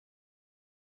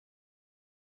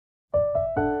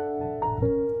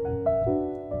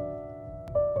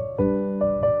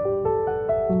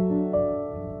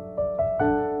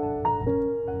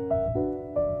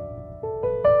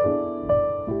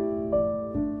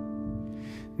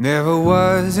Never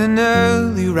was an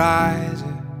early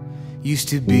riser, used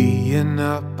to be an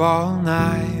up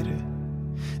all-nighter.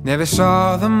 Never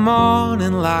saw the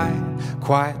morning light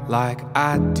quite like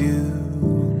I do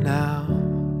now.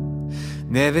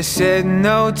 Never said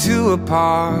no to a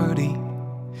party,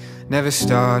 never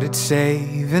started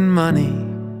saving money.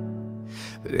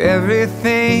 But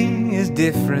everything is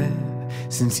different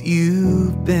since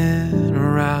you've been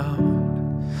around.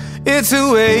 It's the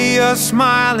way you're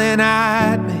smiling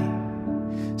at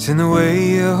me, it's in the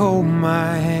way you hold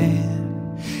my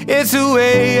hand. It's the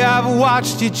way I've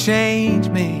watched you change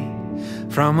me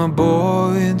from a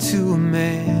boy into a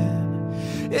man.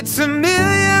 It's a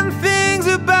million things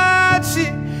about you,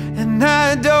 and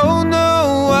I don't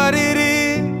know what it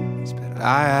is, but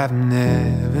I have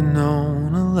never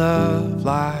known a love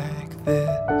like this.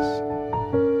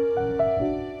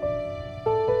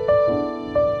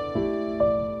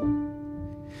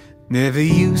 Never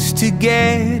used to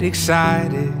get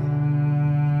excited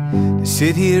to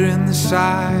sit here in the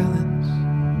silence,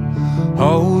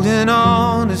 holding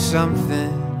on to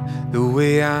something the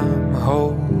way I'm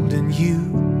holding you.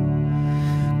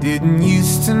 Didn't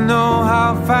used to know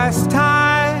how fast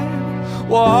time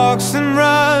walks and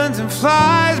runs and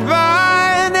flies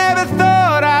by. I never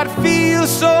thought I'd feel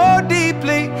so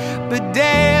deeply, but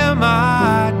damn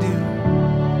I do.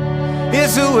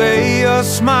 It's the way you're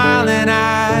smiling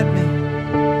at me,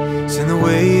 it's in the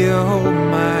way you hold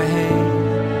my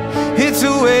hand. It's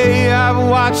the way I've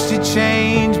watched you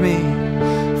change me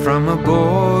from a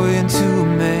boy into a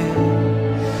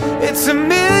man. It's a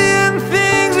million things